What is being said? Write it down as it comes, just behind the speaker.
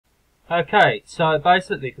Okay, so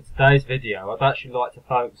basically for today's video, I'd actually like to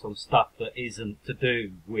focus on stuff that isn't to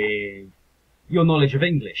do with your knowledge of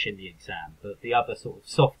English in the exam, but the other sort of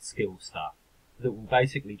soft skill stuff that will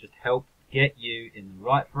basically just help get you in the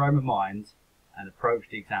right frame of mind and approach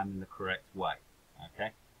the exam in the correct way. Okay,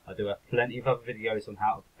 I do have plenty of other videos on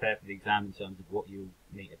how to prepare for the exam in terms of what you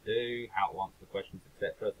need to do, how to answer the questions,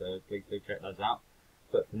 etc. So please do check those out.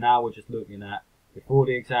 But for now, we're just looking at before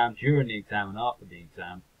the exam, during the exam, and after the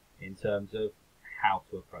exam, in terms of how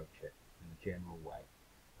to approach it in a general way.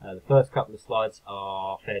 The first couple of slides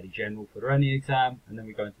are fairly general for any exam, and then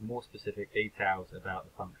we go into more specific details about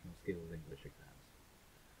the functional skills English exams.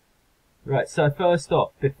 Right, so first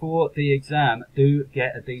off, before the exam, do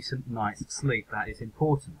get a decent night's sleep. That is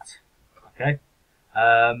important. Okay?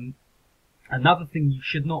 Another thing you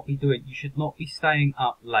should not be doing, you should not be staying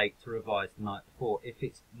up late to revise the night before. If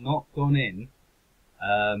it's not gone in,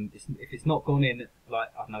 if it's not gone in at, like,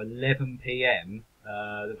 I don't know, 11 PM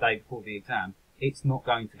the day before the exam, it's not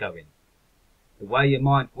going to go in. The way your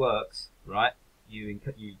mind works, right, you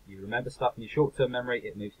remember stuff in your short-term memory,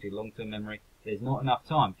 it moves to your long-term memory. There's not enough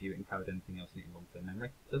time for you to encode anything else in your long-term memory,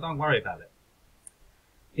 so don't worry about it.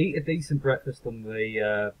 Eat a decent breakfast on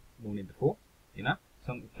the morning before, you know,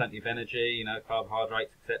 something with plenty of energy, you know,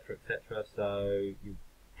 carbohydrates, etc., etc., so you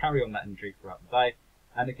carry on that energy throughout the day.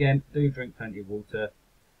 And again, do drink plenty of water.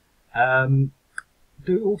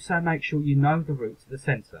 Do also make sure you know the route to the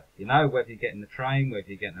centre. You know, whether you're getting the train, whether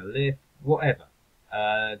you're getting a lift, whatever.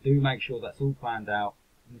 Do make sure that's all planned out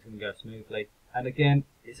and it's going to go smoothly. And again,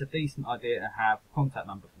 it's a decent idea to have a contact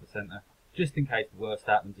number for the centre, just in case the worst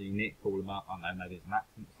happens and you need to call them up. I don't know, maybe there's an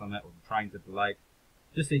accident or something, or the trains are delayed.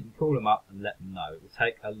 Just so you can call them up and let them know. It will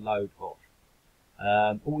take a load off.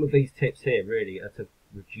 All of these tips here really are to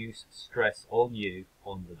reduce stress on you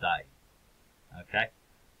on the day.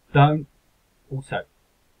 Okay? Also,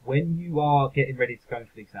 when you are getting ready to go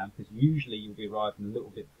for the exam, because usually you'll be arriving a little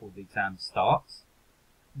bit before the exam starts,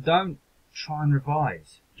 don't try and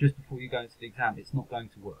revise just before you go into the exam. It's not going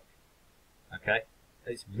to work. Okay?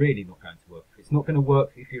 It's really not going to work. It's not going to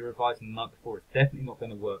work if you're revising the night before. It's definitely not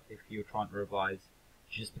going to work if you're trying to revise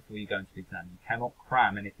just before you go into the exam. You cannot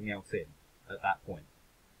cram anything else in at that point.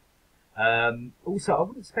 Also, I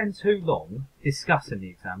wouldn't spend too long discussing the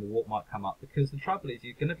exam or what might come up, because the trouble is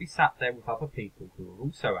you're going to be sat there with other people who are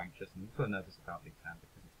also anxious and also nervous about the exam,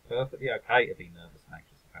 because it's perfectly okay to be nervous and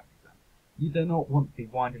anxious about the exam. You do not want to be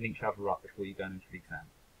winding each other up before you go into the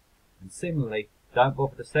exam. And similarly, don't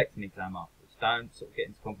bother dissecting the exam afterwards. Don't sort of get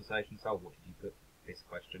into conversations, oh, what did you put for this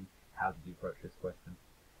question? How did you approach this question?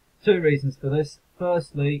 Two reasons for this.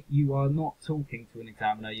 Firstly, you are not talking to an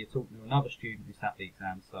examiner, you're talking to another student who sat the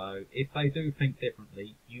exam, so if they do think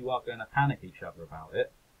differently, you are going to panic each other about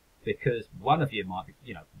it, because one of you might be,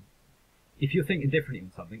 you know, if you're thinking differently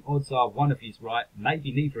on something, odds are one of you's right,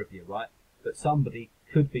 maybe neither of you are right, but somebody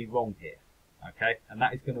could be wrong here, okay, and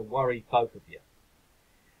that is going to worry both of you.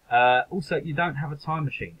 Also, you don't have a time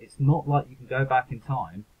machine. It's not like you can go back in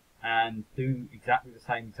time and do exactly the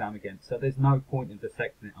same exam again, so there's no point in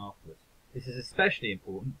dissecting it afterwards. This is especially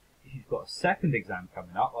important if you've got a second exam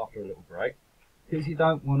coming up after a little break, because you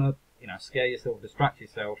don't want to, you know, scare yourself, distract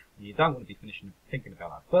yourself, and you don't want to be thinking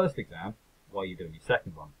about that first exam while you're doing your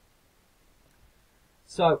second one.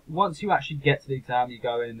 So once you actually get to the exam, you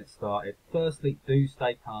go in and it's started. Firstly, do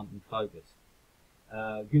stay calm and focused.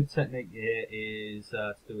 Good technique here is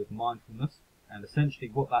to do with mindfulness. And essentially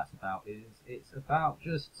what that's about is, it's about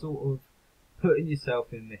just sort of putting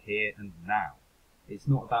yourself in the here and now. It's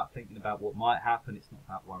not about thinking about what might happen, it's not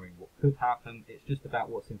about worrying what could happen, it's just about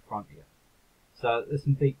what's in front of you. So there's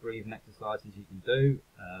some deep breathing exercises you can do.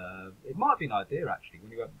 It might be an idea actually,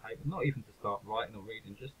 when you open paper, not even to start writing or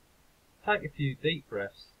reading, just take a few deep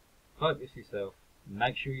breaths, focus yourself,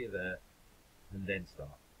 make sure you're there, and then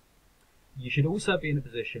start. You should also be in a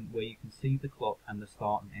position where you can see the clock and the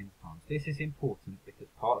start and end times. This is important because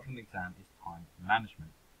part of an exam is time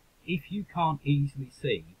management. If you can't easily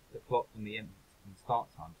see the clock and the end and start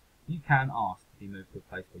times, you can ask to be moved to a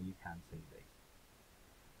place where you can see these.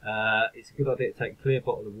 It's a good idea to take a clear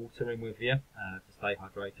bottle of water in with you to stay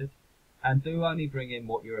hydrated, and do only bring in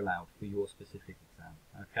what you're allowed for your specific exam.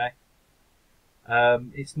 Okay?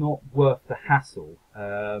 It's not worth the hassle.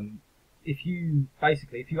 If you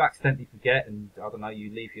accidentally forget and, I don't know,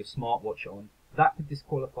 you leave your smartwatch on, that could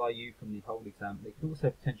disqualify you from the whole exam. It could also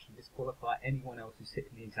potentially disqualify anyone else who's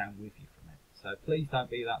sitting the exam with you from it. So please don't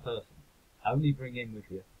be that person. Only bring in with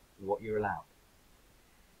you what you're allowed.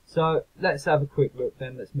 So let's have a quick look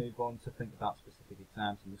then. Let's move on to think about specific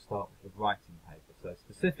exams, and we'll start with the writing paper. So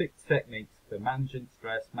specific techniques for managing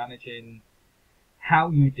stress, managing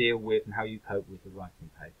how you deal with and how you cope with the writing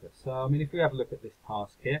paper. So, I mean, if we have a look at this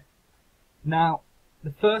task here. Now,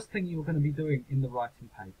 the first thing you're going to be doing in the writing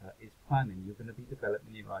paper is planning. You're going to be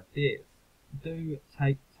developing your ideas. Do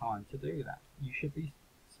take time to do that. You should be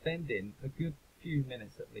spending a good few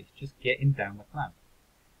minutes at least just getting down the plan.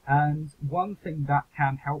 And one thing that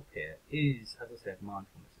can help here is, as I said,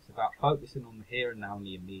 mindfulness. It's about focusing on the here and now and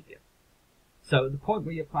the immediate. So at the point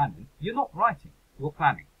where you're planning, you're not writing, you're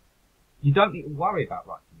planning. You don't need to worry about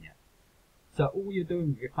writing yet. So all you're doing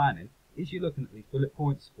with your planning is you're looking at these bullet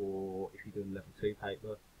points, or if you're doing level 2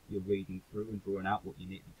 paper, you're reading through and drawing out what you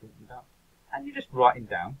need to be talking about. And you're just writing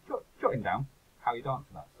down, jotting down how you'd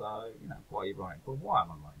answer that. So, you know, why are you writing? Well, why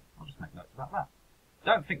am I writing? I'll just make notes about that.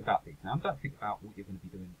 Don't think about the exam, don't think about what you're going to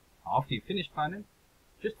be doing after you finish planning.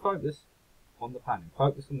 Just focus on the planning.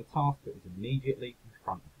 Focus on the task that is immediately in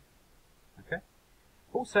front of you. Okay?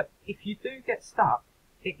 Also, if you do get stuck,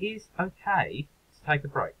 it is okay to take a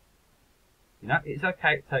break. You know, it's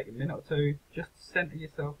okay to take a minute or two just to centre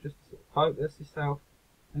yourself, just to sort of focus yourself,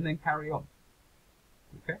 and then carry on.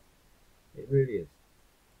 Okay? It really is.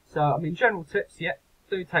 So, I mean, general tips, yeah,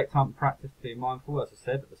 do take time to practice being mindful, as I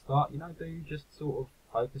said at the start. You know, do just sort of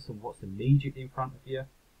focus on what's immediately in front of you.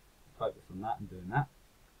 Focus on that and doing that.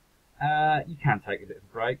 You can take a bit of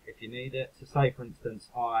a break if you need it. So say, for instance,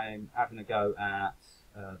 I'm having a go at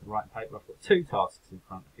the writing paper. I've got 2 tasks in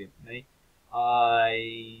front of me.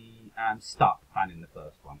 I am stuck planning the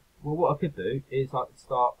first one. Well, what I could do is I could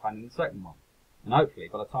start planning the second one. And hopefully,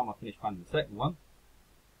 by the time I finish planning the second one,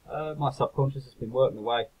 my subconscious has been working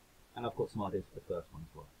away, and I've got some ideas for the first one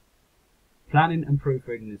as well. Planning and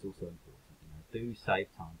proofreading is also important. You know, do save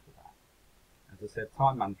time for that. As I said,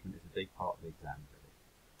 time management is a big part of the exam, really.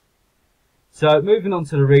 So, moving on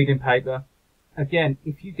to the reading paper. Again,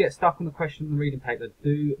 if you get stuck on the question in the reading paper,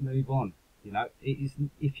 do move on. You know, it is,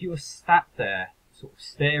 if you are sat there sort of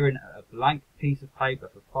staring at a blank piece of paper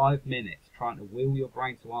for 5 minutes trying to will your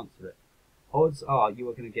brain to answer it, odds are you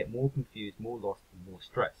are going to get more confused, more lost, and more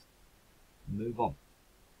stressed. Move on.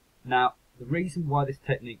 Now, the reason why this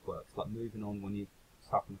technique works, like moving on when you're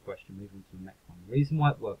stuck on a question, moving on to the next one, the reason why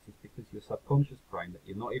it works is because your subconscious brain that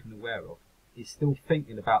you're not even aware of is still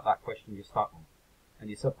thinking about that question you're stuck on. And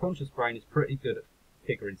your subconscious brain is pretty good at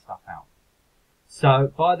figuring stuff out.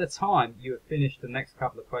 So by the time you have finished the next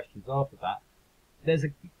couple of questions after that, there's a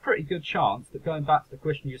pretty good chance that going back to the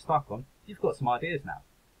question you're stuck on, you've got some ideas now.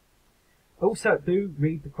 Also, do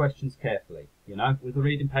read the questions carefully. You know, with the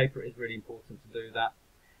reading paper, it is really important to do that.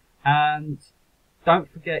 And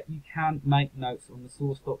don't forget, you can make notes on the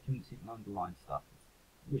source documents. You can underline stuff,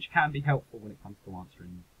 which can be helpful when it comes to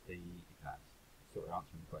answering the exams, sort of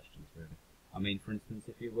answering the questions, really. I mean, for instance,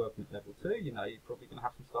 if you're working at level 2, you know, you're probably going to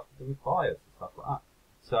have some stuff to do with bias and stuff like that.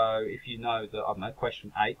 So if you know that, I don't know,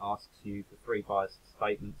 question 8 asks you for 3 biased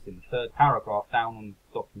statements in the 3rd paragraph down on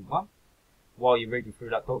document 1, while you're reading through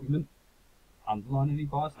that document, underline any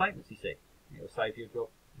biased statements you see. It'll save you a job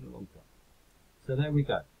in the long term. So there we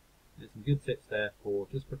go. There's some good tips there for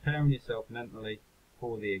just preparing yourself mentally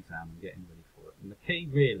for the exam and getting ready for it. And the key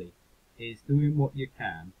really is doing what you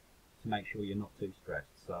can to make sure you're not too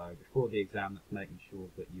stressed. So before the exam, that's making sure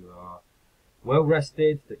that you are well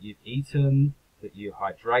rested, that you've eaten, that you're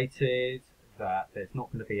hydrated, that there's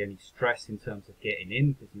not going to be any stress in terms of getting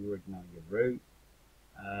in because you already know your route.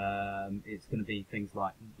 It's going to be things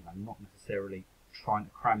like, you know, not necessarily trying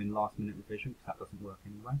to cram in last minute revision because that doesn't work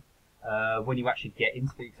anyway. When you actually get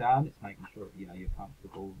into the exam, it's making sure that, you know, you're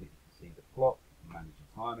comfortable, that you can see the clock, you can manage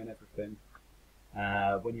your time and everything.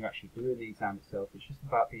 When you're actually doing the exam itself, it's just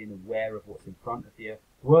about being aware of what's in front of you,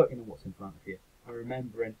 working on what's in front of you, and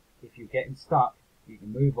remembering if you're getting stuck, you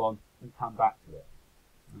can move on and come back to it.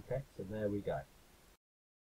 Okay, so there we go.